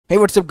Hey,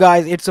 what's up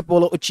guys, it's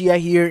Apollo Uchiha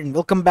here and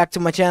welcome back to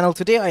my channel.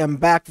 Today I am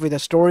back with a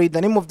story. The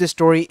name of this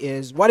story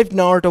is What If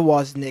Naruto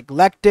Was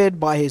Neglected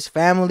by His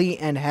Family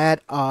and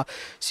Had a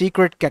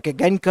Secret Kekkai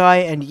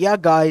Genkai. And yeah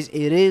guys,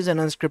 it is an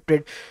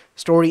unscripted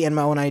story and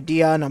my own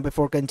idea. Now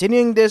before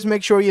continuing this,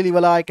 make sure you leave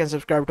a like and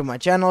subscribe to my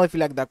channel if you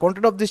like the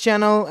content of this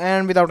channel.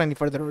 And without any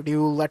further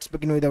ado, let's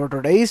begin with our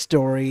today's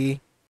story.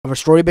 Our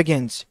story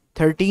begins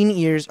 13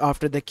 years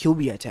after the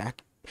Kyuubi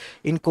attack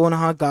in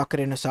Konoha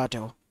Gakure no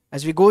Sato.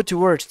 As we go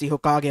towards the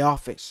Hokage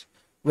office,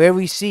 where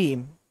we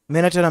see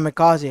Minato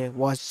Namikaze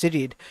was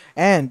seated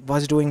and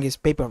was doing his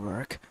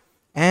paperwork,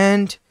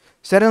 and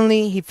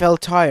suddenly he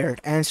felt tired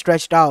and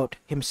stretched out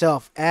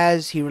himself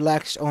as he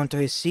relaxed onto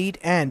his seat,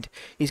 and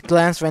his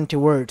glance went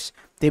towards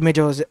the image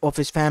of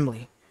his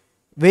family,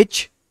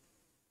 which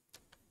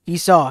he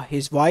saw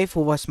his wife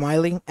who was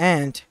smiling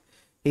and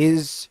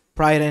his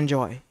pride and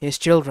joy, his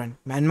children,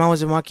 Manma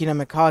Uzumaki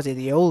Namikaze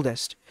the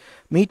oldest,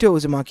 Mito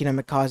Uzumaki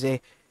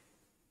Namikaze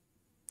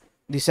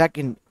the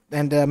second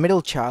and the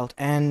middle child,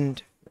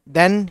 and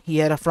then he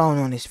had a frown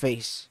on his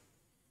face.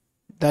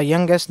 The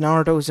youngest,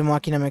 Naruto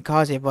Uzumaki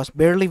Namikaze, was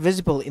barely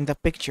visible in the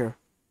picture,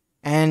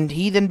 and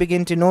he then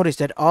began to notice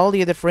that all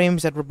the other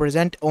frames that were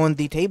present on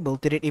the table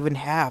didn't even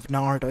have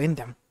Naruto in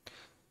them.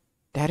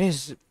 That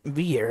is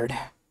weird,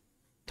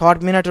 thought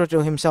Minato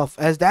to himself,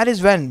 as that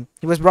is when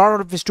he was brought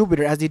out of his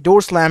stupor as the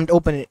door slammed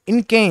open and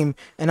in came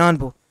an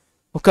Anbu.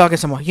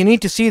 Hokage-sama, you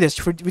need to see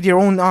this with your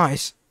own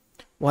eyes.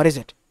 What is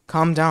it?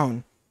 Calm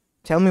down.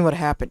 Tell me what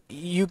happened.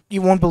 You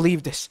won't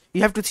believe this.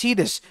 You have to see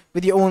this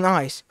with your own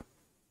eyes.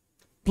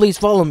 Please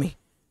follow me.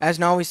 As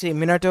now we see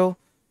Minato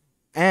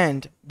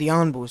and the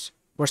Anbus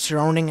were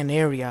surrounding an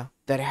area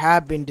that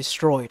had been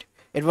destroyed.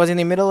 It was in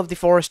the middle of the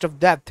Forest of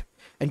Death,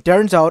 and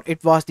turns out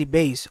it was the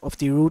base of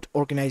the Root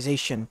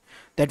organization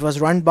that was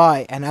run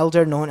by an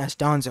elder known as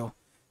Danzo.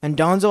 And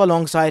Danzo,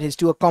 alongside his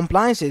two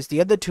accomplices,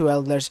 the other two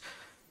elders,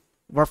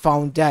 were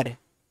found dead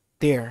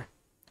there.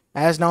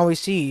 As now we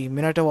see,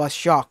 Minato was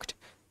shocked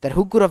that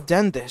who could have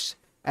done this,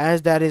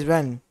 as that is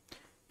when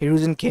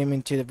Hiruzen came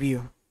into the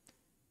view.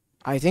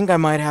 I think I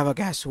might have a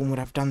guess who would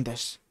have done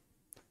this.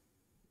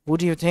 Who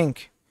do you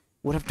think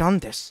would have done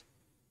this?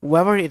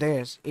 Whoever it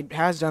is, it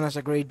has done us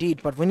a great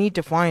deed, but we need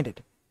to find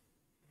it.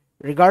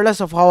 Regardless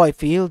of how I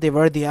feel, they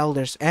were the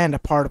elders and a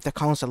part of the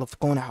council of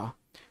Konoha.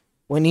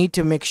 We need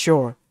to make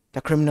sure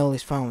the criminal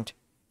is found.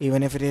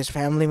 Even if it is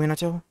family,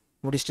 Minato,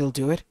 would you still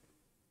do it?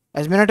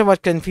 As Minato was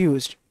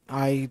confused,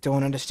 I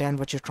don't understand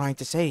what you're trying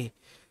to say,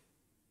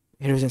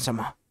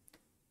 Hiruzen-sama.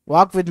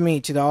 Walk with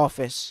me to the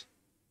office.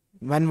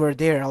 When we're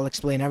there, I'll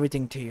explain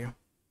everything to you.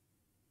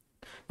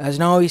 As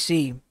now we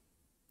see,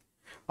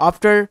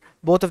 after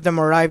both of them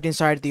arrived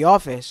inside the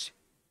office,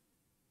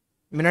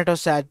 Minato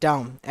sat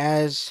down,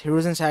 as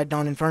Hiruzen sat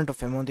down in front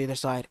of him on the other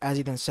side, as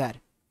he then said,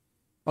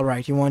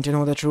 Alright, you want to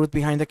know the truth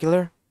behind the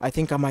killer? I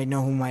think I might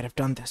know who might have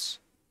done this.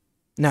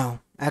 No,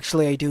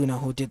 actually I do know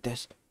who did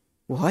this.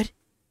 What?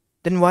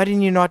 Then why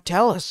didn't you not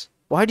tell us?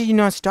 Why did you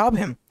not stop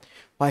him?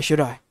 Why should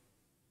I?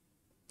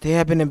 They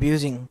have been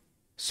abusing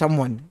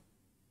someone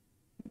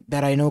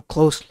that I know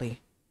closely.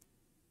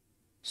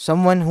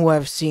 Someone who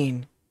I've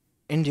seen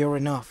endure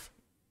enough.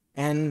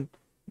 And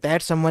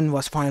that someone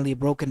was finally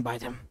broken by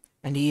them.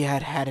 And he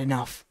had had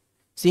enough.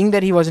 Seeing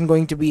that he wasn't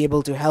going to be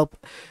able to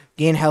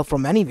gain help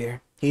from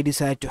anywhere, he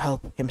decided to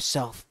help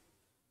himself.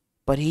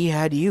 But he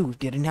had you,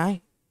 didn't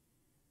I?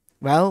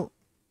 Well,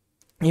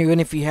 even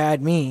if he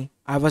had me,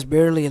 I was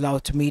barely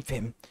allowed to meet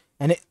him.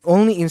 And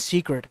only in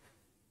secret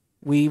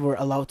we were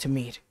allowed to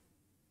meet.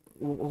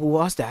 Who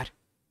was that?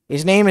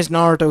 His name is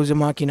Naruto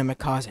Uzumaki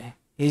Namikaze.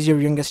 He's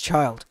your youngest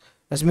child.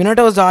 As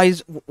Minato's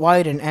eyes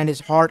widened and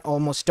his heart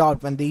almost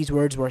stopped when these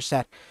words were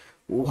said.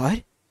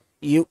 What?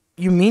 You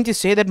mean to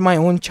say that my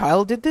own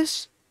child did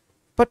this?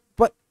 But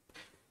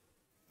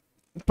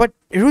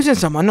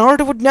Hiruzen-sama,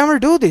 Naruto would never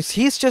do this.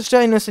 He's just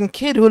an innocent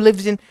kid who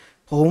lives in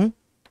home.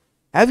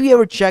 Have you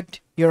ever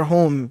checked your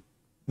home,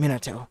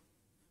 Minato?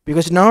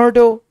 Because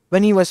Naruto,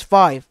 when he was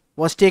 5,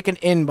 was taken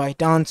in by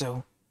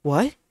Danzo.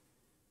 What?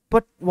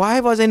 But why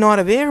was I not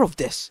aware of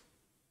this?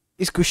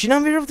 Is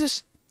Kushina aware of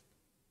this?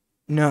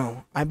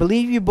 No, I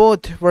believe you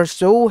both were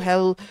so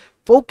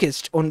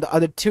focused on the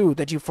other two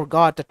that you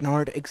forgot that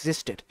Naruto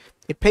existed.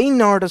 It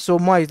pained Naruto so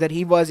much that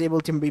he was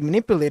able to be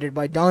manipulated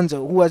by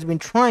Danzo, who has been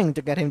trying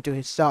to get him to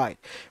his side,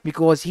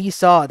 because he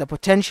saw the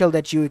potential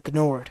that you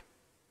ignored.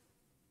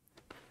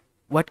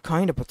 What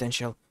kind of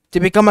potential? To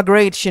become a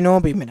great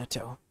shinobi,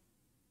 Minato.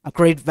 A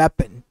great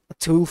weapon, a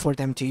tool for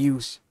them to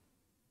use.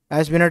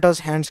 As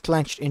Minato's hands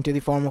clenched into the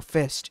form of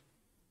fist,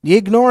 he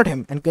ignored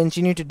him and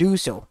continued to do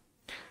so.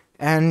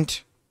 And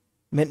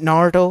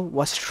Naruto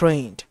was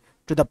trained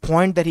to the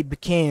point that he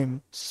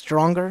became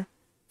stronger,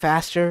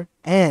 faster,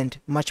 and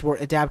much more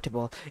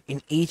adaptable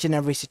in each and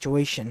every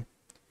situation.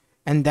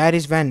 And that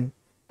is when,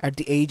 at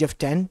the age of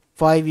 10,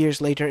 5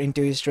 years later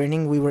into his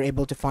training, we were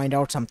able to find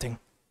out something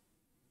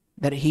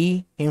that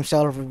he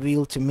himself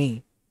revealed to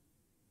me.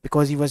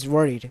 Because he was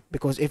worried,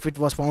 because if it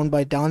was found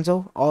by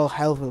Danzo, all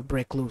hell will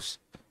break loose.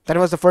 That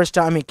was the first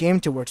time he came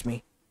towards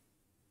me.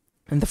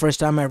 And the first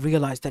time I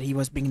realized that he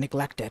was being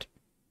neglected.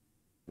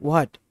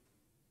 What?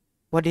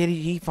 What did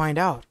he find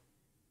out?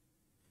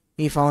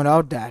 He found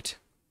out that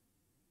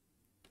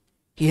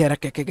he had a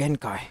Kekkai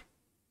Genkai.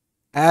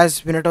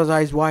 As Minato's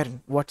eyes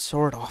widened, what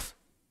sort of?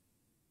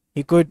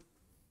 He could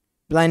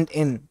blend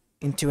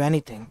into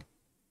anything.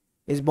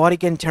 His body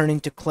can turn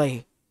into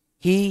clay.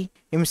 He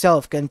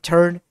himself can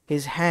turn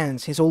his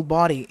hands, his whole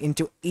body,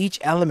 into each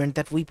element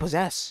that we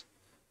possess.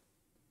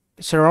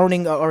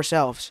 Surrounding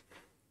ourselves,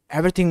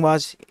 everything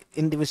was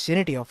in the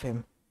vicinity of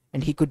him,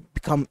 and he could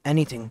become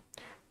anything,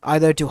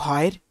 either to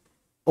hide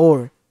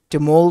or to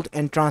mold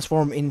and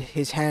transform in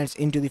his hands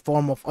into the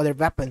form of other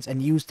weapons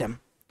and use them.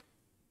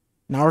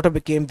 Naruto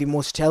became the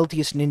most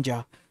stealthiest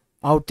ninja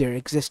out there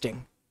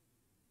existing,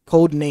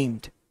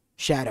 codenamed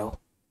Shadow.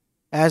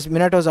 As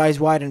Minato's eyes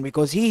widened,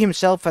 because he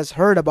himself has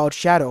heard about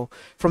Shadow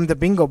from the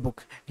bingo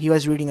book he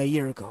was reading a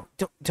year ago.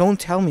 Don't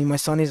tell me my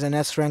son is an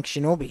S-rank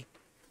shinobi.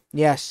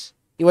 Yes,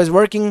 he was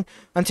working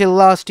until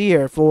last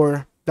year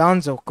for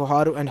Danzo,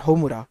 Koharu, and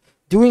Homura,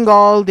 doing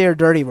all their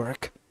dirty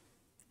work.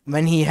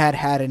 When he had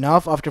had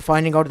enough after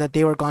finding out that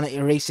they were gonna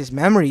erase his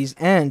memories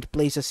and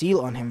place a seal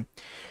on him,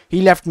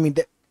 he left me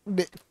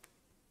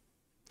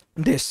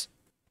this,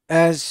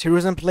 as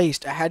Hiruzen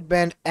placed a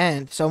headband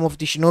and some of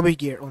the shinobi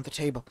gear on the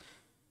table.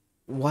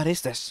 What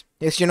is this?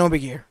 It's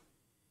shinobi gear.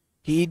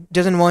 He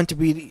doesn't want to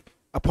be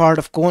a part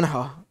of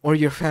Konoha or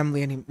your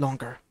family any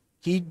longer.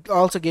 He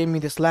also gave me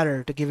this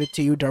letter to give it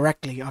to you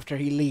directly after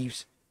he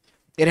leaves.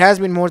 It has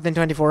been more than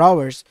 24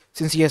 hours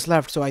since he has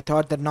left, so I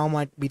thought that now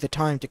might be the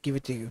time to give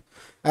it to you.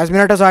 As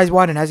Minato's eyes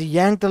widened, as he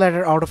yanked the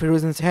letter out of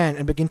Hiruzen's hand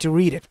and began to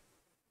read it.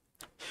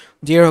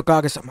 Dear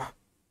Hokage-sama,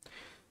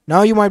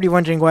 now you might be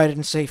wondering why I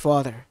didn't say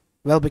father.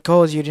 Well,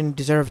 because you didn't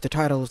deserve the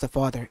title of the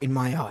father in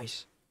my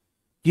eyes.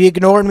 You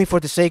ignored me for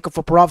the sake of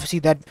a prophecy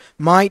that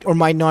might or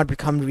might not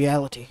become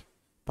reality.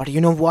 But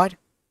you know what?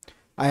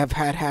 I have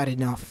had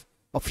enough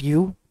of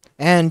you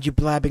and you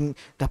blabbing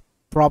the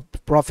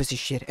prophecy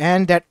shit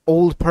and that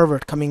old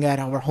pervert coming at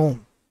our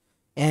home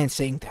and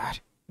saying that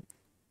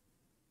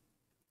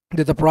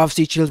the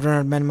prophecy children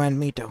are Menma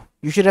and Mito.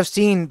 You should have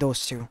seen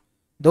those two.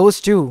 Those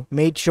two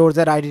made sure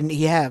that I didn't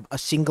have a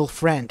single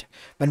friend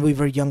when we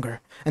were younger.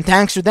 And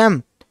thanks to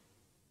them,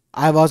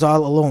 I was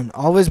all alone,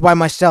 always by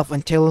myself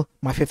until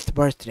my 5th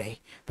birthday,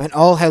 when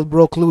all hell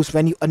broke loose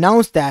when you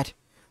announced that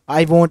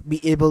I won't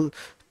be able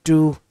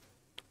to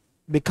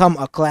become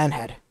a clan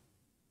head,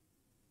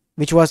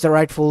 which was the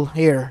rightful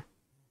heir.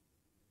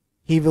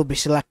 He will be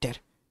selected,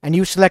 and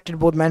you selected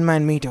both Menma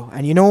and Mito,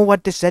 and you know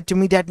what they said to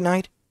me that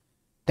night?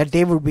 That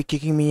they would be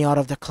kicking me out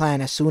of the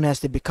clan as soon as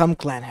they become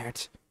clan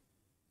heads.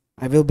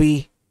 I will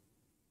be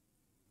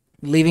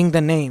leaving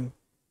the name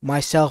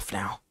myself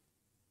now.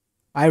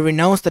 I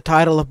renounce the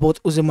title of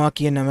both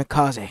Uzumaki and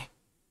Namikaze.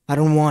 I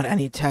don't want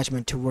any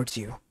attachment towards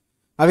you.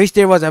 I wish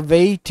there was a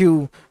way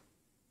to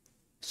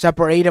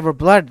separate our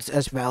bloods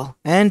as well,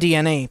 and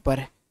DNA,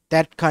 but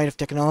that kind of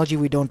technology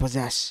we don't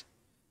possess.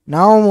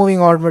 Now moving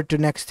onward to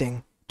next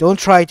thing. Don't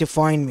try to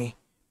find me,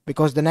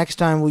 because the next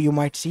time you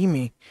might see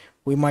me,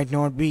 we might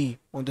not be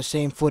on the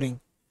same footing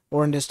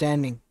or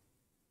understanding.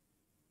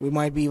 We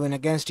might be even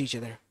against each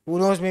other. Who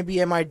knows, maybe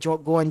I might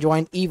go and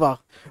join Eva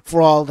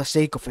for all the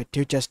sake of it,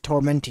 to just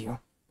torment you.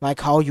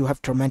 Like how you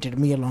have tormented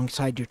me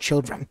alongside your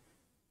children.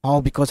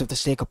 All because of the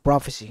sake of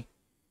prophecy.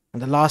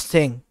 And the last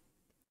thing.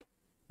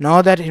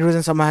 Now that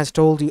Hiruzen-sama has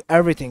told you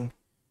everything,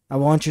 I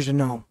want you to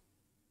know.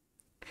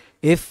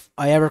 If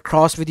I ever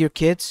cross with your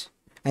kids,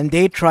 and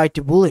they try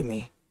to bully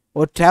me,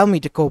 or tell me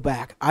to go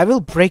back, I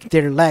will break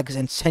their legs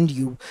and send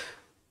you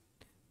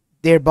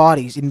their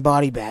bodies in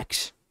body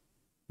bags.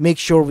 Make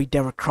sure we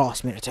never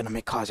cross, Minato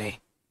Namikaze.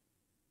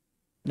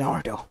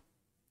 Naruto.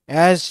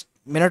 As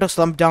Minato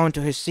slumped down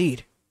to his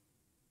seat.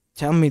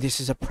 Tell me this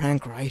is a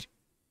prank, right?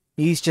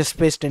 He's just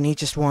pissed and he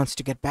just wants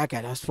to get back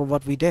at us for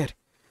what we did.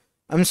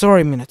 I'm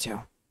sorry,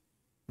 Minato.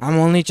 I'm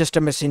only just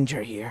a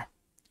messenger here.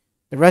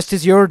 The rest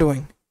is your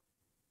doing.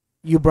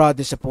 You brought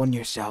this upon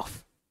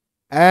yourself.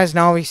 As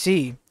now we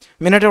see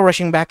Minato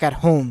rushing back at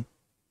home,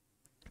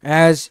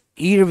 as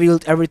he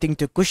revealed everything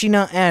to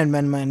Kushina and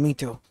Menma and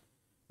Mito.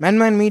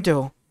 Menma and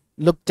Mito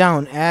looked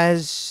down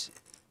as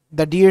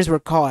the deers were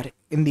caught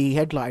in the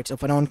headlights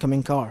of an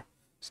oncoming car.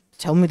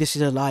 Tell me this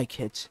is a lie,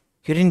 kids.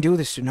 You didn't do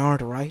this to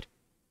Naruto, right?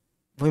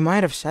 We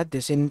might have said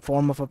this in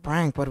form of a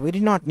prank, but we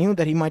did not knew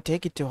that he might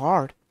take it too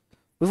hard.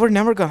 We were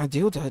never gonna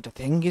do the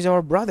thing. He's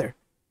our brother.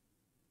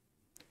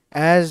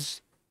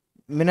 As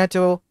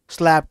Minato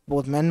slapped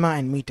both Menma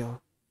and Mito.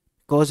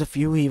 Because of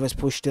you, he was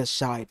pushed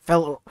aside,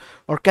 felt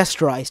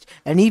orchestrized,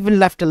 and even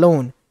left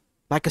alone,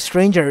 like a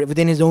stranger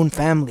within his own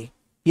family.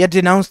 He had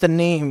denounced the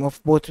name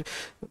of both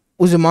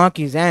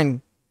Uzumaki's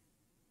and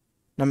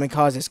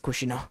Namikaze's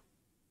Kushina.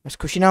 As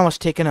Kushina was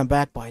taken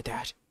aback by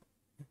that,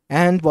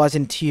 and was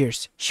in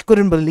tears. She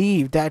couldn't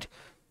believe that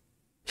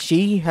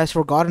she has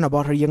forgotten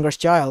about her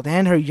youngest child,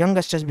 and her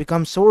youngest has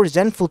become so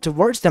resentful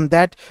towards them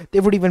that they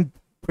would even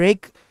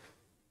break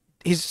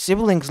his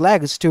siblings'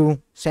 legs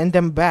to send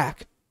them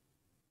back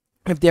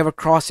if they ever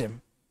cross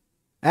him.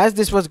 As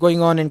this was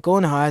going on in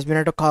Konoha, as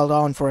Minato called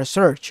on for a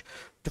search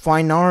to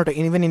find Naruto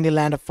even in the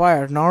Land of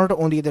Fire, Naruto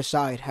on the other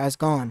side has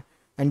gone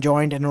and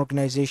joined an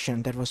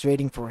organization that was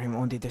waiting for him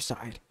on the other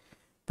side.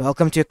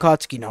 Welcome to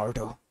Akatsuki,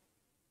 Naruto.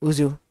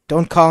 Uzu,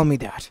 don't call me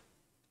that.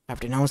 I've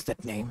denounced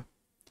that name.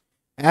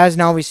 As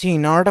now we see,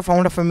 Naruto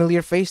found a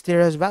familiar face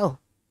there as well.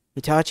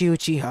 Itachi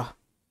Uchiha.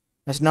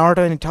 As Naruto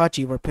and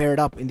Itachi were paired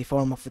up in the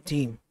form of a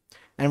team,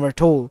 and were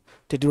told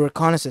to do a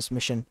reconnaissance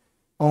mission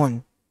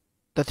on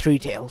the Three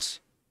Tails.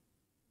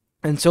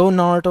 And so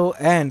Naruto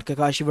and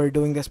Kakashi were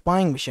doing the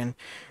spying mission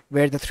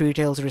where the Three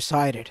Tails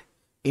resided,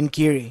 in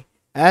Kiri.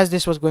 As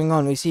this was going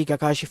on, we see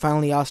Kakashi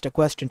finally asked a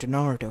question to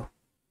Naruto.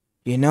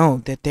 You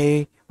know that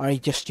they are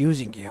just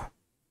using you.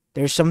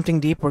 There's something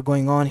deeper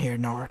going on here,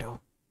 Naruto.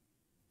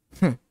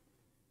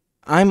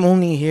 I'm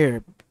only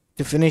here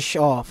to finish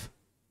off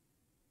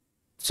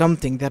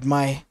something that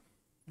my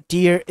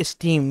dear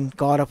esteemed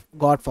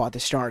godfather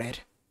started.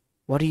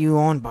 What are you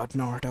on about,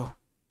 Naruto?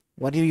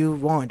 What do you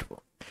want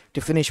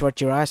to finish what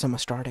Jiraiya-sama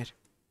started?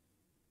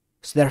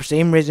 It's the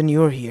same reason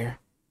you're here.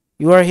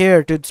 You are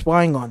here to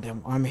spying on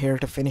them. I'm here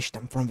to finish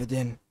them from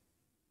within.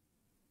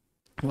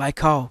 Like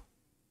how?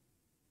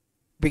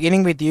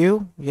 Beginning with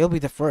you, you'll be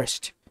the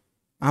first.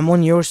 I'm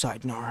on your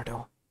side,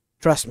 Naruto.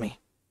 Trust me.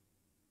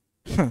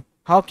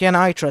 How can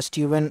I trust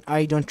you when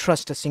I don't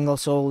trust a single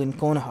soul in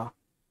Konoha?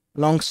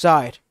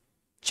 Alongside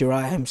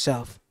Jiraiya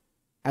himself.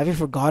 Have you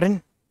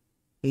forgotten?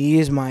 He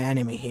is my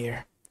enemy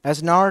here.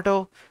 As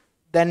Naruto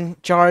then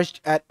charged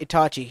at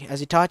Itachi,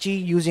 as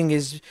Itachi, using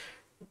his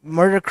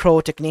murder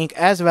crow technique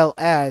as well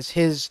as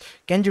his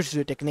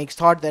genjutsu techniques,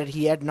 thought that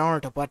he had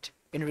Naruto, but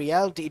in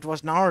reality it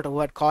was Naruto who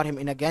had caught him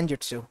in a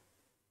genjutsu.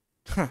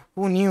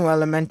 Who knew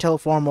elemental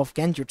form of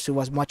genjutsu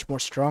was much more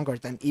stronger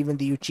than even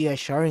the Uchiha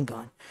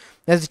Sharingan?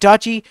 As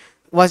Itachi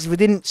was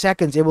within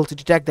seconds able to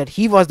detect that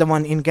he was the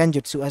one in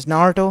genjutsu, as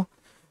Naruto,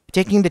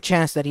 taking the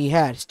chance that he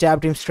had,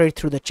 stabbed him straight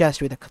through the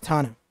chest with a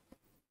katana.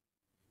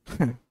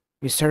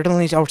 You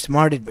certainly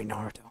outsmarted me,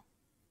 Naruto.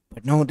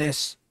 But know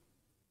this.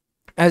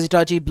 As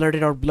Itachi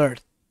blurted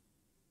out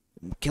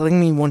killing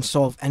me won't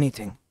solve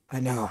anything. I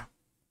know.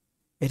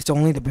 It's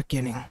only the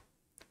beginning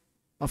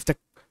of the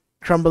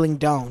crumbling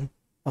down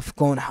of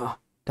Konoha,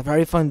 the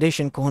very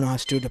foundation Konoha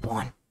stood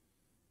upon.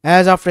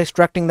 As after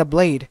extracting the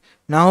blade,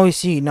 now we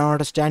see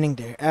Naruto standing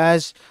there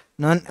as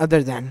none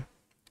other than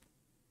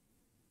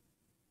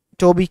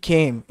Tobi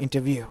came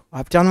into view.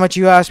 I've done what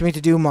you asked me to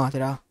do,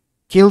 Madara.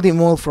 Kill the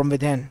mole from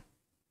within.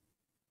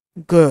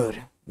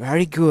 Good.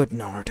 Very good,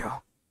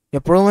 Naruto.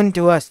 You've proven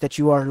to us that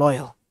you are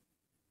loyal.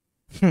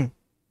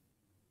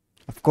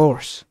 Of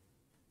course.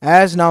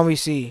 As now we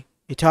see,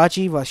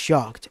 Itachi was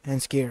shocked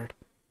and scared.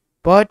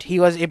 But he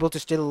was able to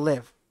still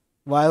live,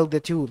 while the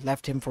two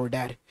left him for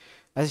dead.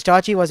 As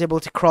Itachi was able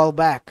to crawl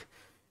back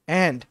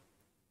and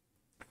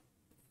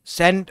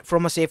send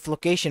from a safe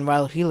location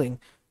while healing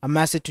a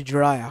message to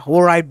Jiraiya, who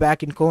arrived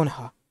back in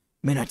Konoha.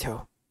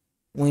 Minato,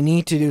 we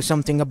need to do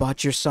something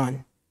about your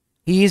son.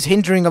 He is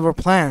hindering our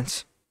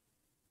plans.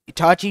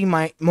 Itachi,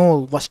 my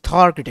mole, was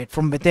targeted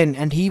from within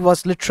and he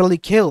was literally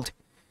killed.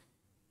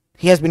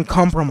 He has been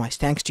compromised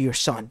thanks to your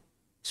son.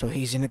 So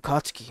he's in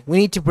Akatsuki. We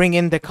need to bring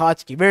in the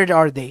Akatsuki. Where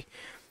are they?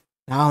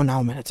 Now,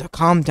 Minato,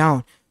 calm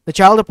down. The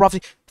child of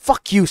prophecy.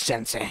 Fuck you,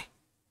 Sensei.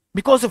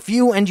 Because of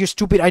you and your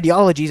stupid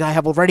ideologies, I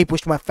have already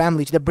pushed my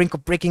family to the brink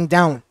of breaking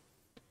down.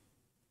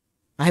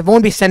 I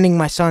won't be sending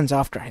my sons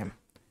after him.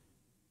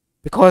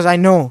 Because I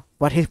know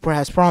what he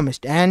has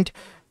promised. And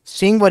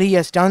seeing what he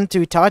has done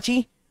to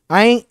Itachi,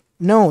 I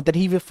know that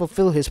he will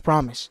fulfill his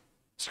promise.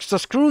 So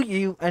screw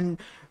you and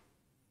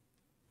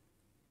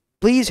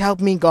please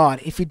help me,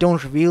 God, if you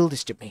don't reveal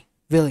this to me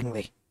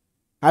willingly.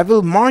 I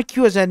will mark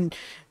you as a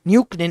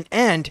nuclean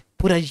and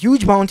put a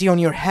huge bounty on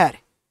your head.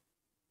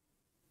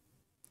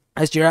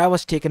 As Jiraiya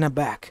was taken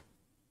aback.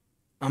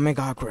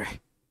 Amegakure.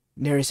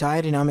 They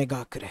reside in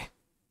Amegakure.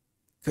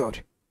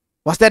 Good.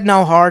 Was that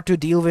now hard to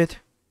deal with?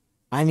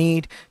 I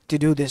need to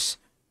do this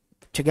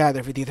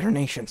together with the other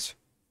nations.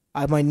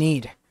 I might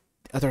need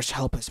others'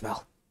 help as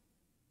well.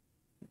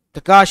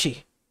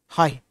 Takashi.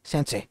 Hi,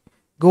 Sensei.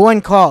 Go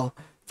and call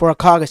for a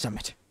Kage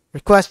summit.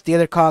 Request the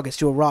other Kages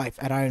to arrive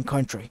at Iron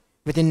Country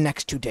within the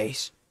next 2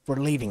 days. We're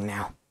leaving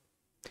now.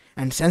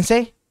 And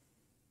Sensei?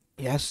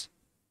 Yes?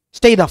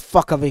 Stay the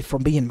fuck away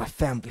from me and my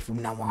family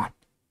from now on.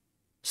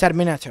 Said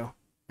Minato,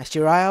 as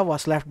Jiraiya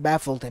was left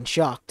baffled and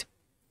shocked.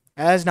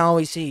 As now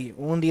we see,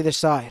 on the other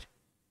side,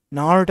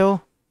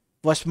 Naruto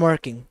was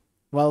smirking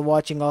while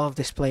watching all of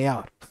this play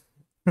out.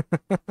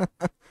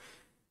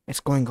 It's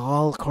going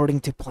all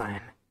according to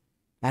plan.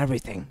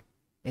 Everything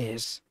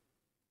is.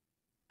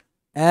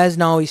 As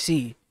now we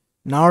see,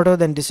 Naruto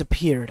then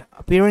disappeared,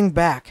 appearing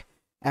back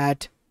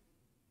at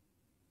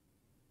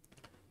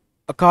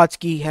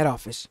Akatsuki head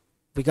office.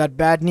 We got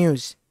bad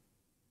news.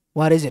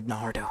 What is it,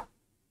 Naruto?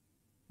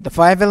 The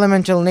 5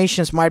 elemental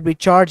nations might be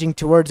charging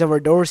towards our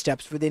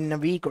doorsteps within a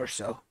week or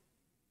so.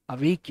 A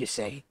week, you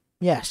say?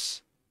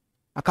 Yes.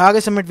 A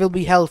Kage summit will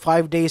be held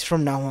 5 days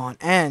from now on,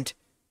 and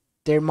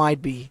there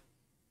might be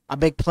a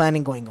big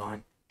planning going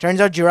on Turns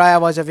out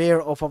Jiraiya was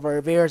aware of our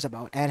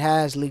whereabouts and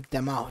has leaked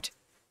them out.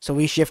 So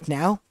we shift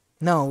now?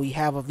 No, we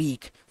have a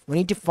week. We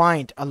need to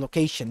find a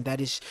location that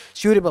is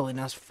suitable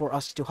enough for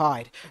us to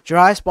hide.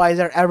 Jiraiya spies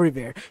are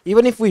everywhere.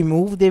 Even if we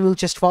move, they will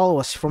just follow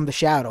us from the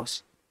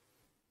shadows.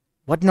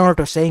 What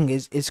Naruto's saying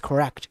is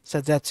correct,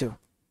 said Zetsu.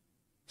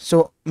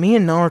 So me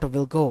and Naruto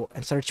will go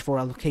and search for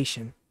a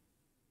location.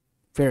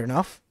 Fair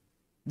enough.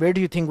 Where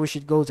do you think we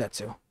should go,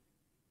 Zetsu?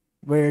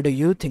 Where do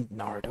you think,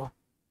 Naruto?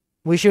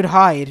 We should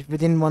hide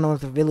within one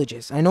of the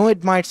villages. I know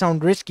it might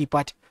sound risky,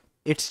 but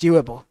it's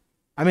doable.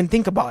 I mean,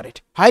 think about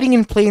it. Hiding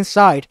in plain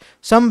sight,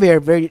 somewhere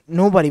where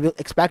nobody will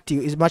expect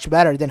you, is much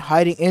better than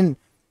hiding in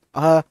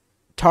a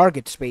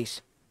target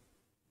space.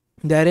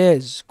 That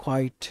is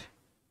quite,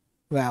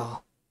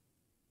 well,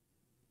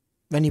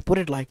 when you put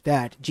it like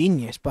that,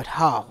 genius, but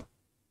how?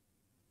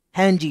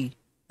 Hanji,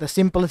 the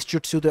simplest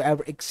jutsu to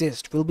ever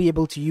exist, will be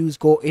able to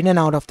go in and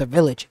out of the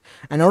village.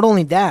 And not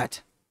only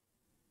that,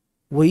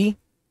 we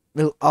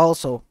will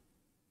also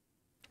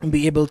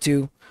be able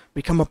to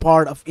become a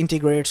part of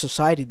integrated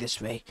society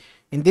this way.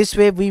 In this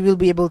way, we will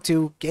be able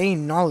to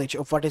gain knowledge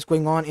of what is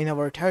going on in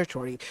our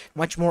territory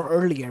much more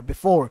earlier,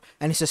 before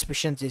any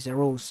suspicions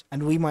arose,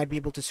 and we might be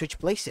able to switch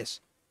places.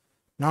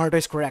 Naruto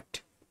is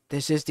correct.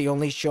 This is the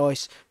only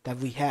choice that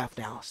we have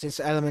now, since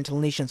elemental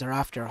nations are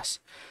after us.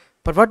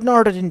 But what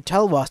Naruto didn't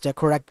tell was the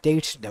correct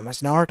dates to them,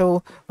 as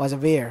Naruto was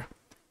aware.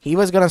 He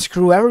was gonna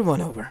screw everyone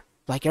over,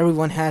 like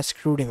everyone has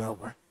screwed him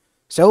over.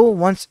 So,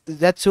 once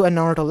Zetsu and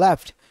Naruto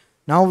left,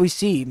 now we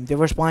see they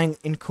were spying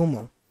in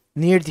Kumo,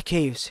 near the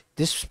caves.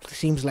 This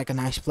seems like a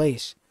nice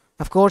place.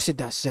 Of course it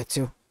does,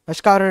 Zetsu. I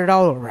scouted it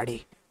out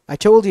already. I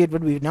told you it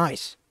would be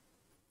nice.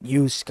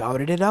 You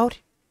scouted it out?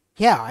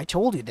 Yeah, I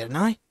told you, didn't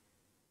I?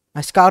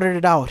 I scouted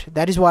it out.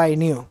 That is why I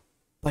knew.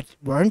 But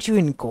weren't you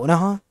in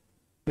Konoha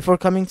before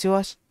coming to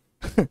us?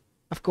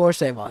 Of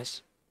course I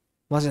was.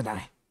 Wasn't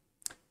I?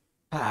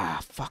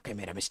 Ah, fuck, I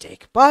made a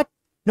mistake. But,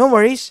 no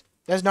worries.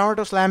 As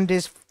Naruto slammed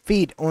his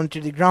feet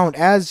onto the ground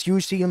as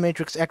huge steel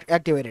matrix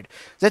activated.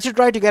 Zetsu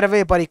tried to get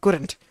away, but he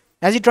couldn't.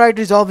 As he tried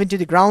to dissolve into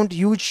the ground,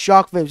 huge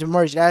shockwaves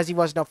emerged as he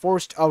was now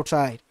forced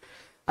outside.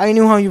 I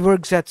knew how you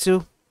work,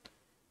 Zetsu.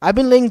 I've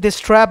been laying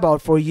this trap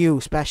out for you,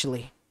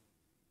 specially.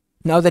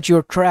 Now that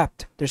you're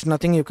trapped, there's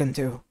nothing you can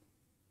do.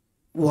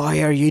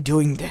 Why are you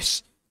doing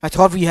this? I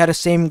thought we had the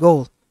same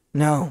goal.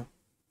 No.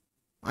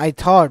 I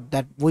thought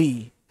that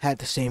we had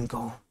the same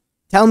goal.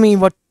 Tell me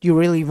what you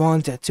really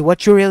wanted, to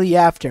what you're really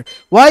after.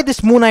 Why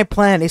this Moon Eye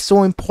plan is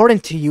so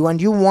important to you and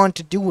you want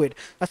to do it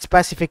a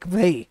specific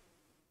way.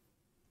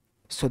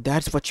 So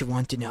that's what you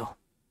want to know.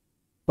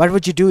 What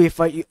would you do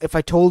if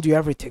I told you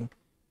everything?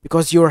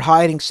 Because you're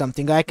hiding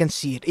something, I can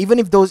see it. Even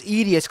if those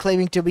idiots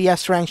claiming to be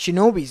S-rank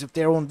shinobis of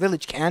their own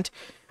village can't,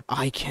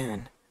 I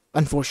can.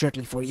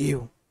 Unfortunately for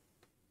you.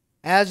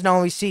 As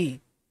now we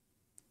see,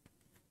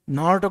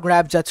 Naruto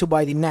grabbed Zetsu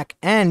by the neck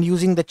and,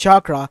 using the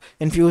chakra,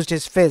 infused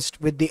his fist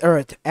with the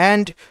earth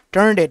and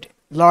turned it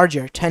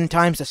larger, 10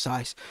 times the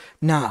size.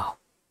 Now,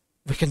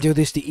 we can do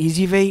this the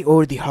easy way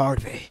or the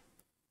hard way.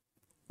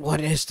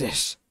 What is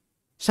this?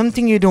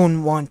 Something you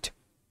don't want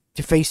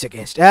to face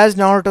against. As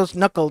Naruto's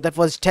knuckle that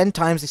was 10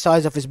 times the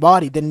size of his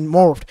body then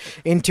morphed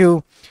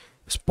into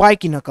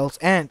spiky knuckles,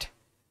 and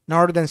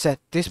Naruto then said,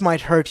 this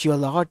might hurt you a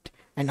lot,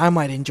 and I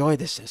might enjoy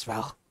this as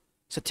well.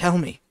 So tell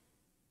me.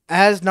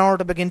 As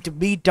Naruto began to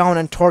beat down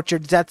and torture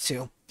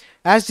Zetsu.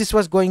 As this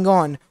was going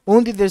on,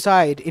 on the other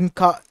side, in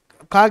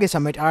Kage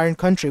Summit, Iron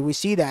Country, we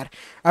see that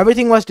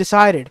everything was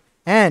decided,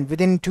 and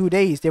within 2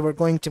 days they were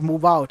going to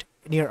move out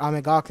near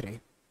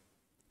Amegakure.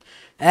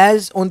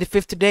 As on the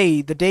 5th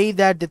day, the day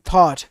that they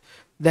thought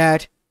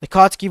that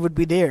Akatsuki would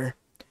be there,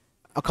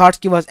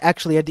 Akatsuki was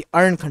actually at the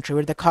Iron Country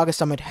where the Kage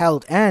Summit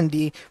held, and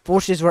the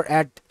forces were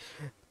at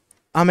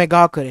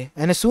Amegakure.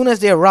 And as soon as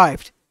they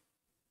arrived,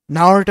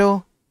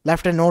 Naruto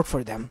left a note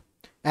for them.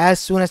 As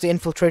soon as they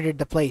infiltrated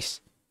the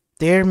place,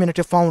 there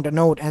Minato found a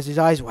note as his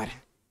eyes widened.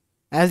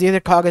 As the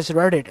other Kages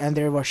read it, and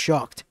they were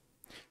shocked.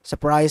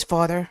 Surprise,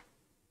 father?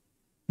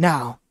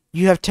 Now,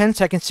 you have 10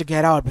 seconds to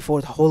get out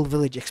before the whole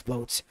village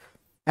explodes.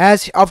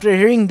 As after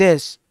hearing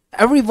this,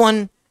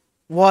 everyone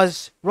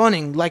was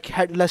running like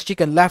headless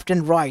chicken left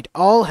and right.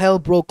 All hell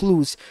broke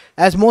loose,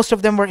 as most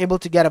of them were able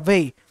to get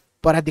away,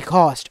 but at the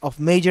cost of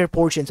major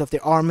portions of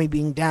their army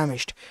being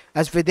damaged,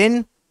 as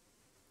within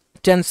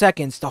 10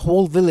 seconds, the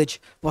whole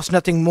village was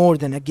nothing more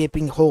than a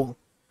gaping hole.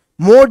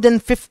 More than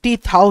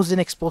 50,000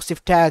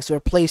 explosive tags were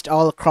placed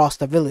all across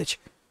the village.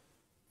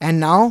 And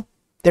now,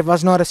 there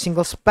was not a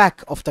single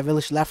speck of the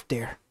village left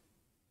there.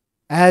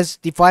 As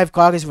the 5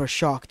 Kages were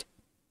shocked.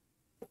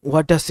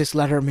 What does this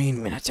letter mean,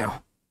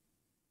 Minato?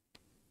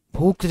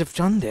 Who could have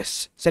done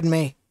this? Said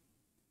Mei.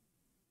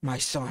 My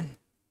son.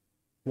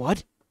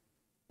 What?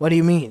 What do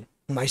you mean?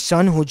 My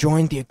son who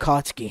joined the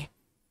Akatsuki.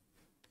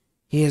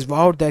 He has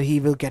vowed that he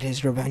will get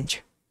his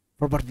revenge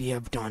for what we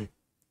have done.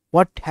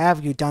 What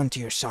have you done to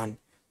your son?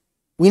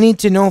 We need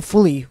to know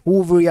fully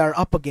who we are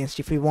up against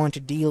if we want to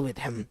deal with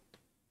him.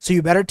 So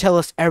you better tell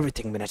us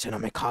everything, Minato no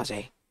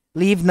Mikaze.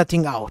 Leave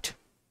nothing out.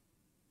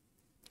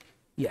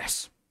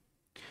 Yes.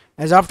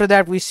 As after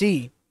that we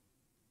see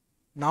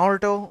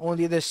Naruto on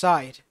the other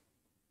side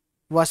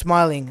was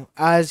smiling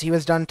as he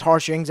was done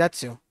torturing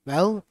Zetsu.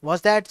 Well,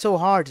 was that so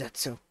hard,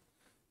 Zetsu?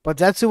 But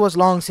Zetsu was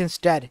long since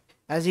dead,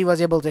 as he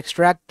was able to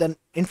extract the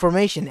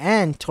information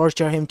and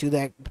torture him to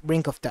the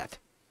brink of death.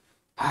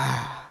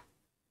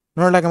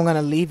 Not like I'm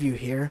gonna leave you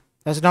here.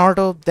 As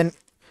Naruto then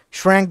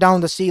shrank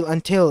down the seal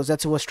until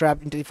Zetsu was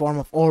trapped into the form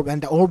of orb,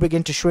 and the orb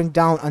began to shrink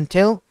down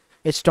until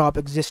it stopped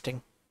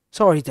existing.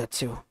 Sorry,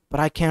 Zetsu, but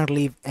I can't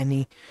leave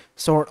any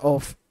sort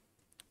of,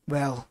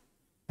 well,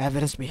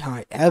 evidence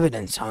behind.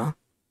 Evidence, huh?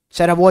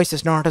 Said a voice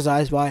as Naruto's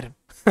eyes widened.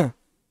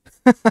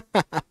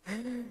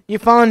 You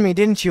found me,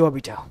 didn't you,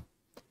 Obito?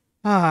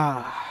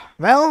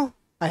 Well,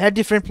 I had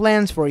different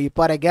plans for you,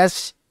 but I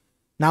guess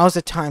now's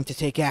the time to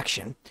take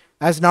action.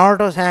 As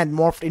Naruto's hand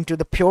morphed into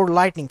the pure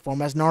lightning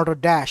form as Naruto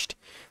dashed,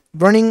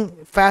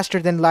 running faster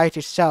than light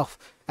itself,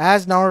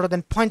 as Naruto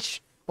then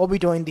punched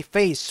Obito in the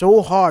face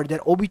so hard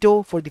that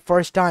Obito, for the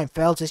first time,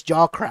 felt his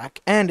jaw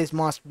crack and his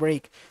mask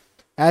break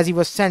as he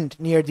was sent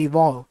near the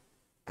wall.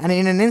 And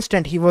in an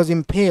instant, he was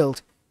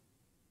impaled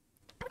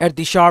at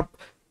the sharp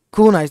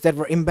kunais that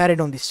were embedded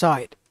on the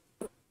side.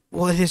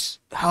 What is...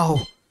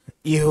 how...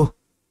 you...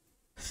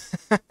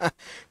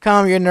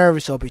 Calm your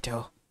nerves,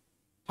 Obito.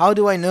 How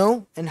do I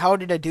know, and how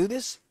did I do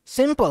this?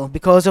 Simple,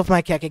 because of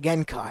my Kekkai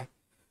Genkai.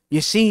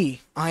 You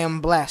see, I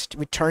am blessed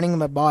with turning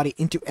my body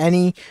into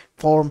any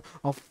form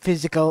of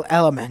physical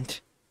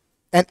element,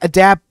 and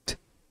adapt,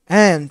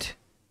 and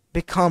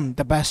become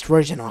the best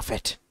version of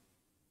it.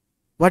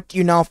 What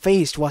you now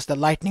faced was the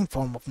lightning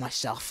form of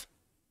myself.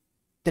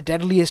 The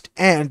deadliest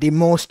and the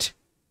most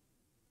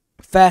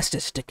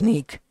fastest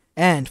technique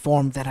and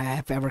form that I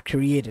have ever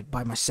created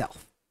by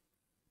myself.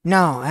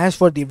 Now, as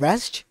for the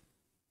rest,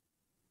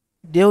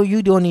 though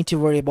you don't need to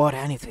worry about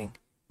anything,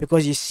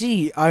 because you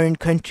see, Iron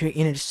Country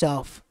in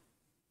itself,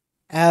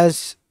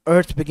 as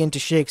Earth began to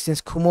shake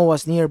since Kumo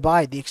was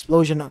nearby, the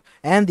explosion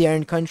and the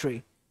Iron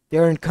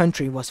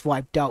Country was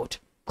wiped out,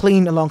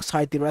 clean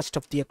alongside the rest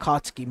of the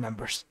Akatsuki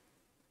members.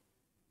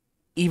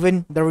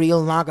 Even the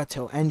real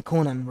Nagato and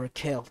Konan were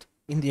killed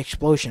in the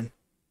explosion.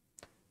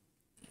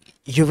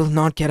 You will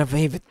not get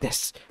away with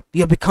this.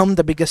 You have become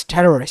the biggest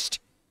terrorist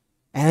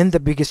and the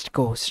biggest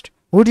ghost.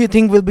 Who do you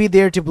think will be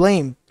there to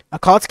blame?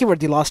 Akatsuki were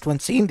the last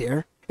ones seen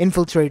there,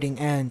 infiltrating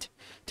and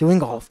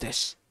doing all of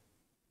this.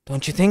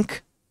 Don't you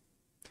think?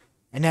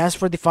 And as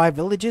for the 5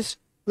 villages,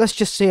 let's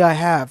just say I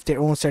have their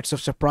own sets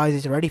of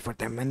surprises ready for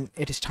them and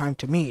it is time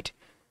to meet.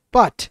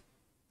 But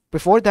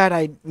before that,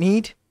 I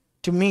need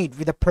to meet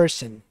with a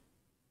person.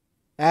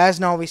 As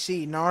now we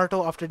see,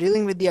 Naruto, after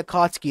dealing with the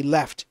Akatsuki,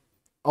 left,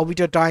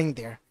 Obito dying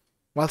there,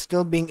 while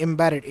still being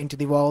embedded into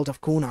the world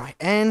of kunai,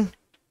 and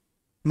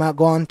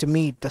gone to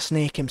meet the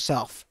snake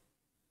himself.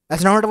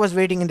 As Naruto was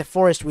waiting in the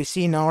forest, we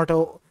see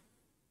Naruto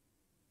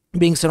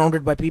being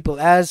surrounded by people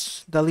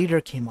as the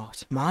leader came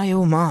out. My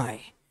oh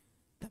my.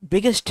 The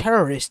biggest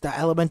terrorist the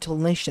elemental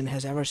nation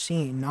has ever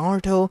seen.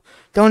 Naruto,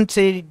 don't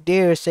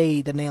dare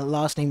say the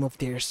last name of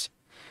theirs.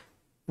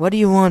 What do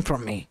you want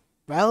from me?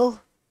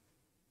 Well,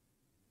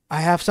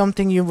 I have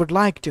something you would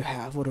like to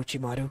have,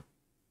 Orochimaru.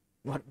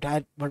 What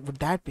would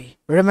that be?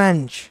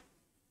 Revenge.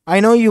 I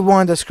know you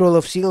want the scroll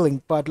of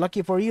sealing, but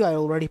lucky for you, I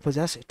already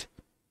possess it.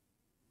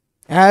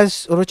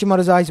 As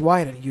Orochimaru's eyes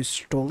widened, you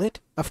stole it?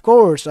 Of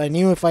course, I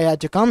knew if I had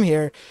to come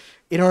here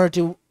in order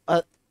to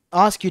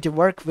ask you to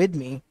work with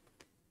me,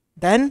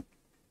 then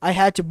I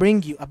had to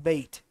bring you a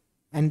bait.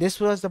 And this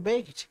was the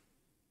bait.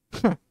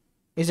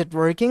 Is it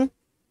working?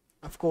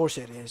 Of course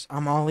it is.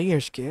 I'm all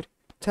ears, kid.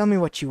 Tell me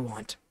what you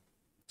want.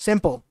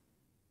 Simple.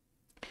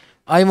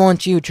 I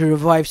want you to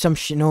revive some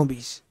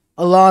shinobis.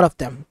 A lot of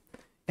them.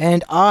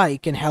 And I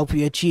can help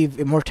you achieve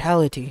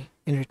immortality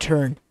in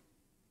return.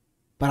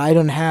 But I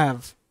don't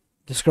have.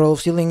 The scroll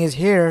of sealing is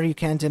here, you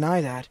can't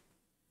deny that.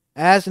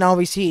 As now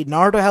we see,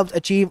 Naruto helps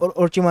achieve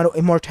Orochimaru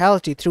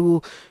immortality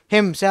through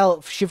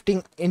himself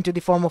shifting into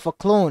the form of a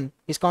clone,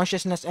 his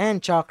consciousness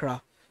and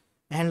chakra,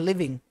 and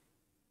living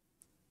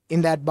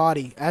in that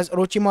body. As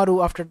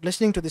Orochimaru, after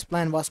listening to this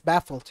plan, was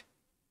baffled.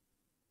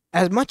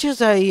 As much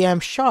as I am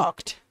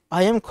shocked,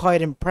 I am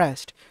quite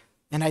impressed,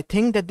 and I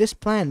think that this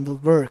plan will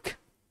work.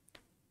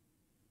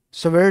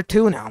 So where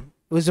to now?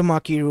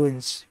 Uzumaki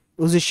ruins.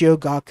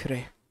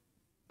 Uzushio-gakure.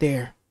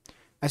 There.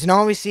 As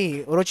now we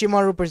see,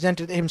 Orochimaru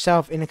presented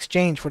himself in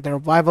exchange for the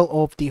revival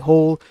of the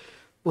whole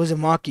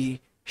Uzumaki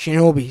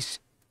shinobis,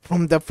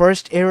 from the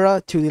first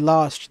era to the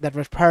last that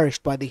was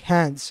perished by the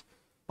hands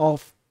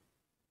of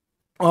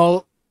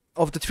all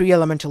of the 3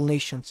 elemental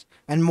nations,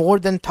 and more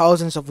than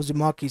thousands of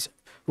Uzumakis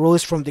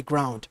rose from the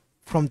ground,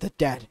 from the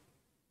dead.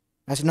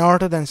 As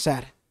Naruto then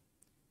said,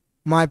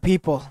 "My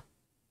people,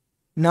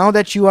 now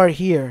that you are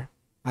here,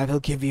 I will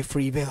give you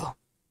free will."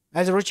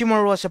 As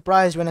Orochimaru was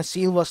surprised when a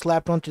seal was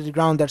slapped onto the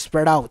ground that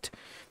spread out,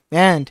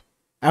 and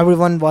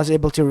everyone was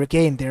able to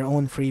regain their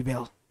own free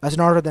will. As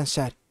Naruto then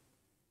said,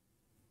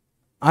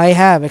 "I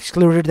have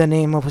excluded the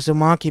name of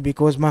Uzumaki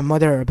because my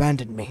mother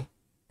abandoned me.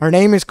 Her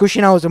name is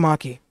Kushina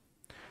Uzumaki."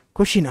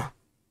 Kushina?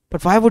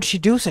 But why would she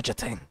do such a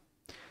thing?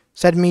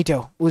 Said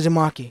Mito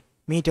Uzumaki.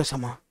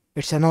 Mito-sama,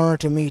 it's an honor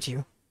to meet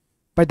you.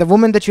 But the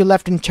woman that you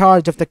left in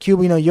charge of the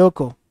Kyuubi no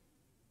Yoko,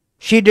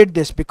 she did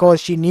this because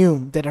she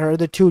knew that her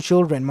other two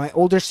children, my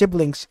older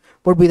siblings,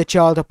 would be the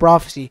child of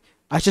prophecy.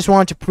 I just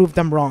want to prove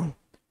them wrong.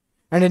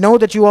 And I know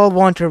that you all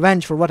want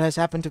revenge for what has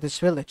happened to this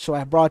village, so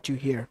I brought you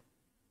here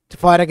to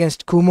fight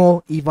against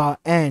Kumo, Iwa,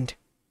 and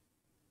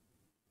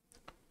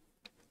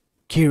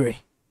Kiri.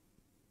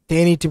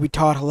 They need to be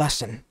taught a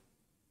lesson.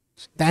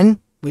 Then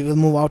we will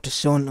move out to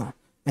Sono,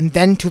 and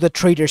then to the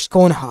traitors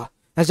Konoha,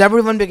 as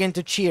everyone began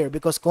to cheer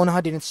because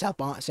Konoha didn't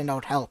send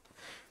out help.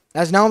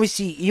 As now we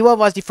see, Iwa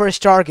was the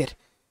first target.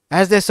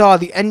 As they saw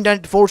the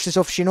endant forces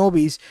of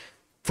shinobis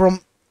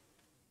from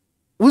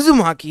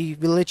Uzumaki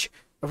village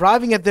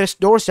arriving at their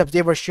doorsteps,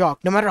 they were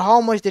shocked. No matter how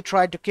much they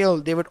tried to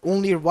kill, they would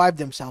only revive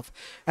themselves.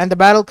 And the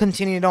battle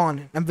continued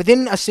on. And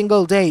within a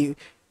single day,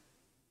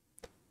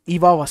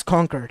 Iwa was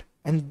conquered,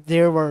 and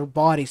there were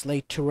bodies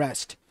laid to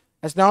rest.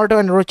 As Naruto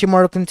and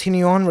Orochimaru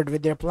continue onward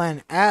with their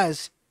plan,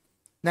 as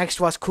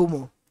next was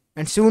Kumo.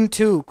 And soon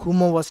too,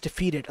 Kumo was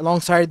defeated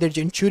alongside their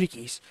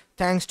Jinchurikis,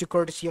 thanks to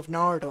courtesy of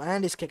Naruto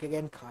and his Kekkai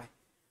Genkai.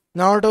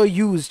 Naruto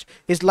used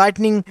his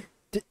lightning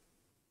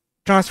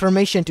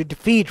transformation to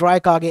defeat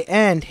Raikage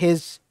and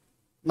his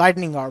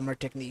lightning armor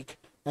technique,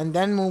 and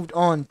then moved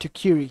on to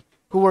Kiri,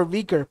 who were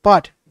weaker,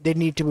 but they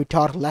need to be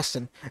taught a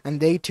lesson,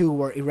 and they too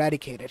were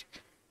eradicated.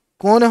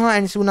 Konoha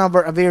and Suna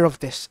were aware of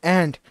this,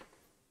 and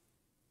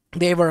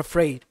they were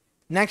afraid.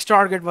 Next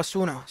target was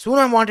Suna.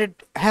 Suna wanted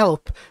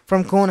help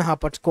from Konoha,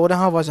 but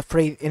Konoha was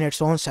afraid in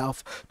its own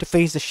self to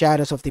face the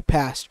shadows of the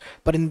past.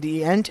 But in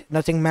the end,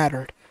 nothing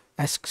mattered,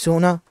 as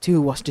Suna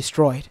too was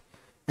destroyed.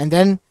 And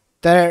then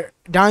their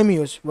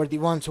daimyos were the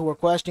ones who were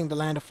questioning the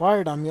land of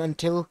fire daimyo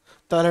until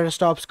the letter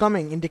stops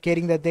coming,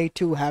 indicating that they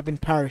too have been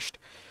perished.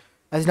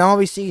 As now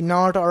we see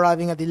Naruto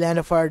arriving at the land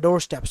of fire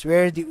doorsteps,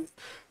 where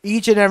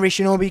each and every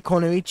shinobi,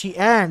 kunoichi,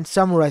 and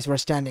samurais were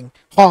standing.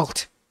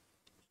 Halt!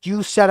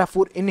 You set a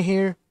foot in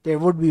here, there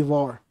would be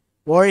war.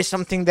 War is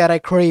something that I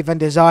crave and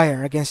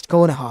desire against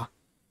Konoha.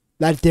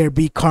 Let there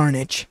be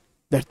carnage.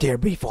 Let there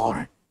be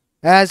war.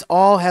 As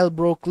all hell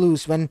broke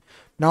loose when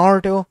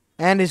Naruto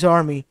and his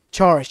army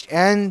charged,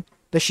 and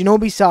the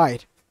shinobi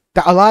side,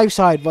 the alive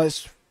side,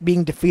 was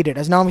being defeated.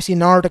 As now we see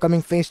Naruto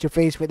coming face to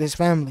face with his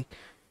family.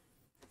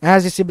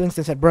 As his siblings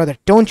then said, "Brother,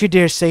 don't you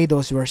dare say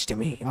those words to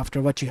me after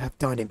what you have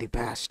done in the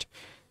past."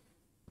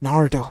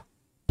 Naruto,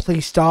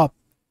 please stop.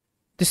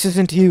 This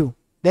isn't you.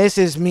 This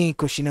is me,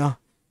 Kushina.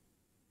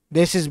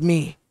 This is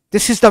me.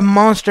 This is the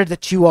monster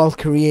that you all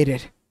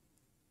created.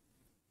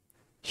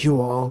 You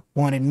all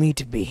wanted me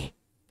to be.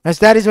 As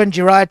that is when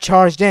Jiraiya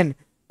charged in,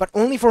 but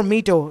only for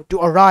Mito to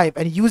arrive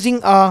and using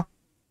a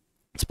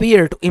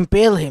spear to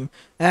impale him,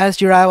 as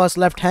Jiraiya was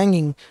left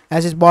hanging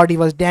as his body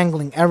was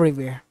dangling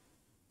everywhere.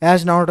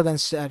 As Naruto then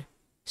said,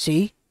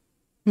 "See?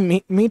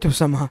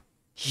 Mito-sama,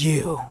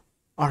 you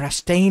are a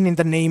stain in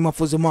the name of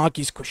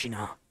Uzumaki's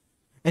Kushina,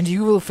 and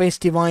you will face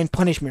divine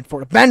punishment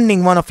for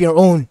abandoning one of your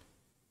own."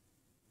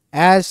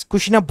 As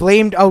Kushina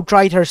blamed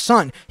outright her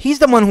son, "He's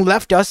the one who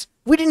left us.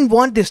 We didn't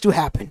want this to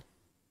happen,"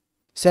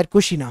 said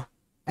Kushina.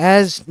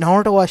 As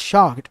Naruto was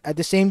shocked, at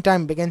the same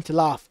time began to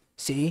laugh.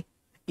 "See?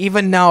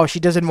 Even now she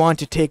doesn't want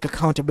to take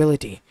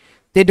accountability.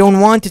 They don't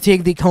want to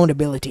take the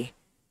accountability."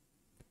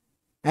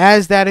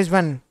 As that is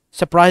when,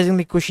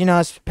 surprisingly,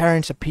 Kushina's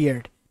parents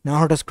appeared.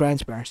 Naruto's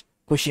grandparents.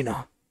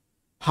 "Kushina,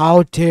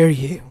 how dare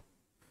you?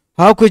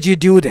 How could you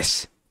do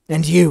this?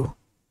 And you?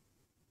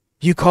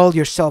 You call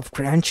yourself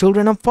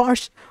grandchildren of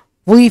ours?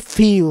 We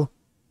feel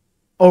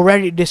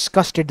already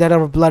disgusted that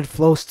our blood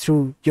flows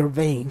through your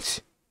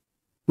veins.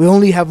 We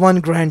only have one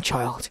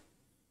grandchild,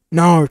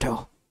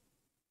 Naruto.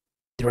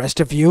 The rest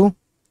of you,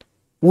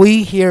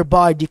 we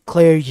hereby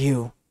declare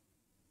you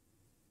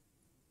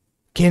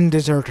kin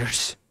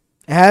deserters."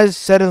 As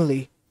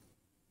suddenly,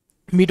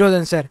 Mito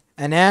then said,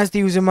 "And as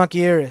the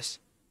Uzumaki heiress,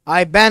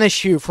 I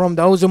banish you from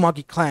the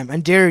Uzumaki clan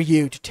and dare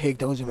you to take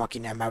the Uzumaki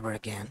name ever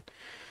again."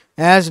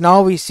 As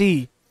now we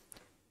see,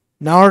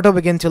 Naruto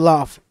began to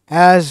laugh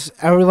as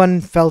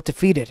everyone felt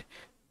defeated,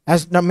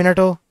 as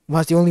Minato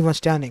was the only one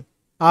standing.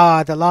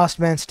 "Ah, the last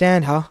man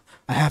stand, huh?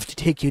 I have to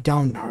take you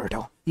down,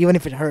 Naruto, even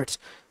if it hurts.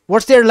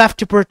 What's there left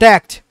to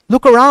protect?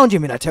 Look around you,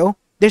 Minato.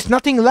 There's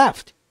nothing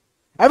left.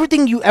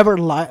 Everything you ever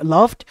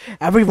loved,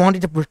 ever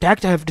wanted to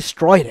protect, I have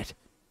destroyed it.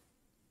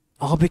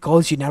 All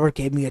because you never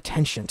gave me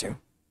attention to.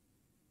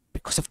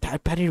 Because of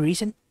that petty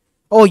reason?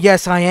 Oh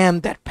yes, I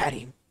am that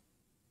petty.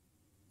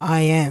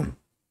 I am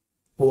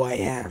who I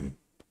am.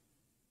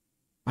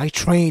 I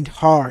trained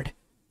hard,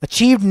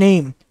 achieved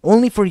name,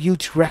 only for you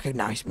to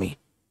recognize me.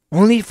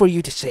 Only for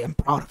you to say I'm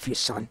proud of you,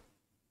 son.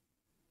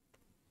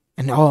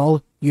 And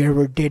all you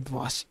ever did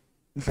was,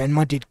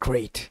 Benma did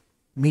great.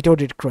 Mito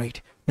did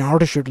great.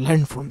 Naruto should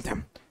learn from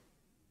them.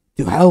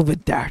 To hell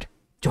with that.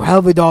 To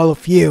hell with all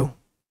of you."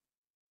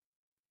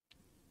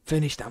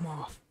 Finish them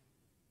off.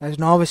 As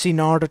now we see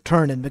Naruto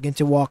turn and begin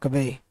to walk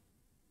away.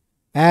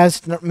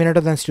 As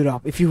Minato then stood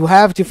up. "If you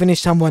have to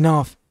finish someone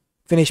off,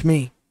 finish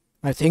me.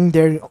 I think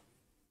they're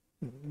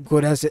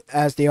good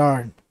as they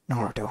are,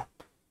 Naruto.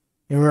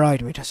 You're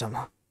right,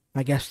 Mito-sama.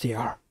 I guess they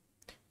are.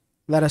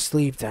 Let us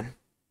leave then.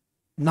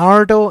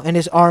 Naruto and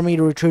his army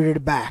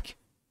retreated back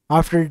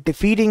after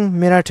defeating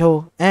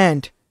Minato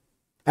and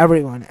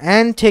everyone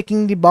and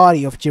taking the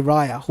body of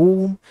Jiraiya,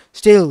 whom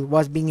still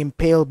was being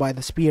impaled by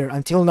the spear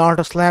until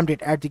Naruto slammed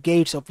it at the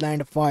gates of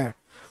Land of Fire.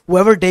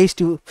 Whoever dares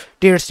to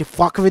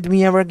fuck with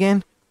me ever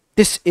again,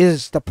 this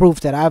is the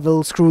proof that I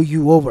will screw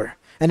you over,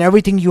 and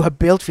everything you have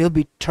built will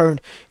be turned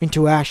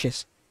into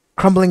ashes,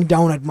 crumbling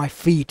down at my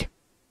feet,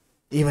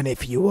 even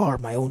if you are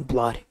my own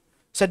blood,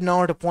 said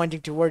Naruto,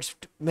 pointing towards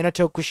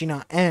Minato,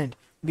 Kushina, and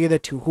the other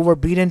two, who were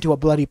beaten to a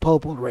bloody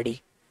pulp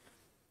already.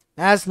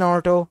 As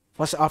Naruto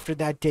was after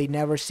that day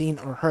never seen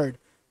or heard,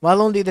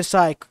 while on the other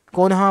side,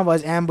 Konoha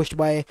was ambushed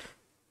by,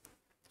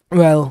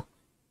 well,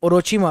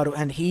 Orochimaru,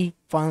 and he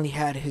finally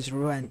had his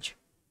revenge.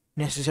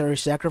 Necessary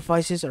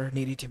sacrifices are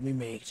needed to be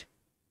made.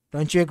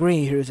 Don't you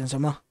agree,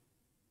 Hiruzen-sama?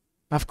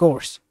 Of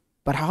course.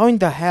 But how in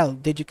the hell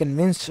did you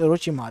convince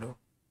Orochimaru?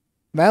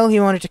 Well, he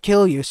wanted to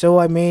kill you, so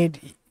I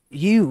made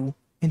you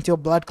into a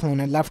blood clone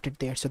and left it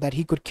there so that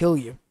he could kill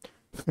you.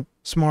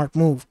 Smart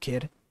move,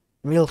 kid.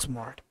 Real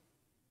smart.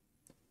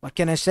 What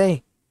can I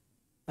say?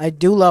 I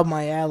do love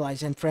my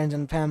allies and friends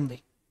and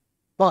family,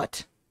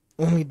 but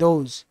only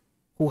those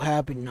who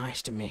have been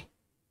nice to me.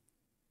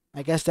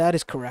 I guess that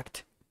is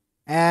correct.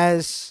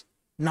 As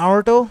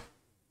Naruto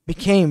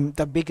became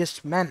the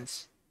biggest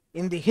menace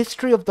in the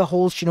history of the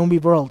whole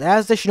shinobi world,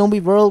 as the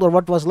shinobi world, or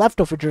what was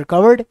left of it,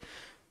 recovered,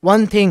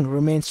 one thing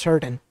remains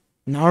certain.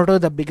 Naruto,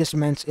 the biggest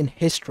menace in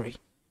history.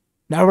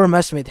 Never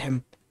mess with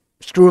him.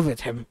 Screw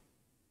with him.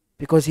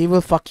 Because he will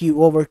fuck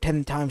you over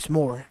 10 times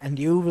more, and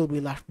you will be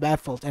left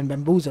baffled and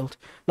bamboozled,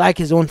 like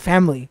his own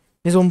family.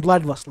 His own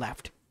blood was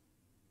left,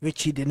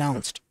 which he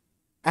denounced.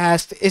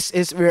 As this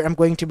is where I'm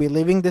going to be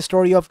leaving this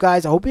story off,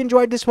 guys. I hope you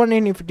enjoyed this one,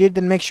 and if you did,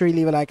 then make sure you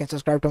leave a like and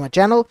subscribe to my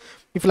channel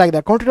if you like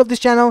the content of this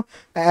channel.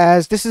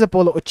 As this is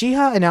Apollo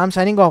Uchiha, and I'm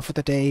signing off for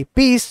the day.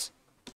 Peace!